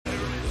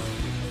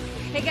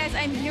Hey guys,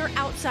 I'm here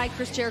outside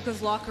Chris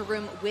Jericho's locker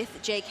room with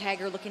Jake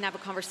Hager, looking to have a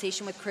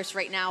conversation with Chris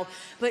right now.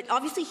 But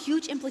obviously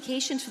huge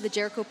implications for the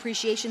Jericho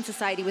Appreciation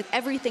Society with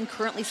everything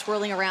currently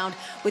swirling around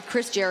with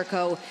Chris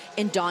Jericho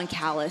and Don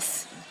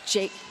Callis.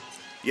 Jake?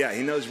 Yeah,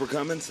 he knows we're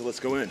coming, so let's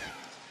go in. Hey,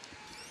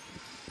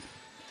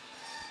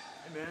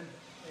 man.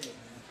 Hey, man.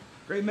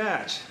 Great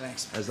match.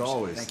 Thanks. As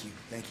always.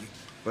 Thank you.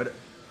 But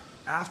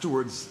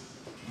afterwards,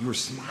 you were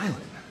smiling.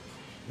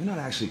 You're not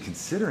actually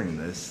considering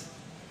this,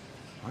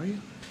 are you?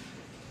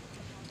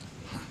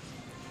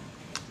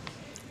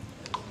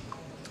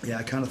 Yeah,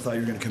 I kind of thought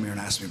you were going to come here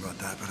and ask me about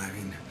that, but I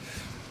mean,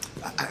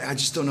 I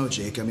just don't know,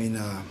 Jake. I mean,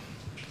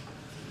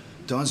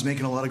 Don's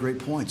making a lot of great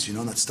points, you know,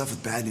 and that stuff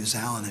with Bad News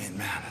Allen, I mean,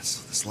 man,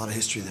 there's a lot of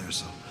history there,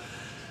 so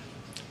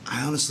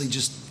I honestly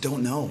just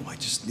don't know. I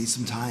just need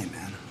some time,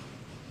 man.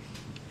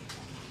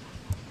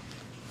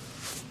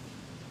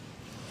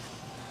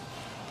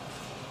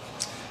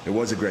 It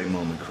was a great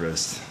moment,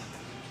 Chris,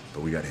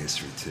 but we got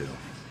history, too.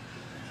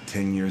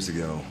 10 years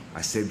ago,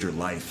 I saved your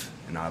life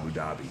in Abu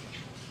Dhabi.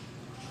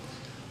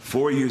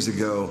 4 years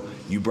ago,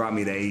 you brought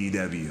me to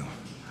AEW.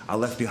 I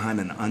left behind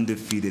an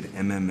undefeated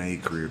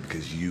MMA career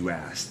because you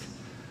asked.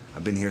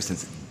 I've been here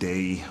since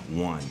day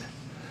one.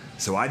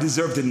 So I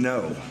deserve to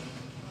know.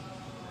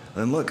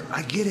 And look,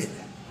 I get it.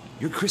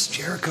 You're Chris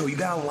Jericho. You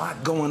got a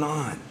lot going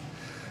on.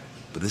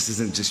 But this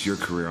isn't just your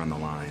career on the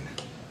line.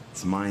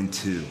 It's mine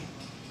too.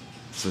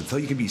 So until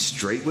you can be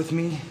straight with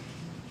me,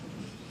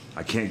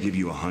 I can't give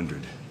you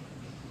 100.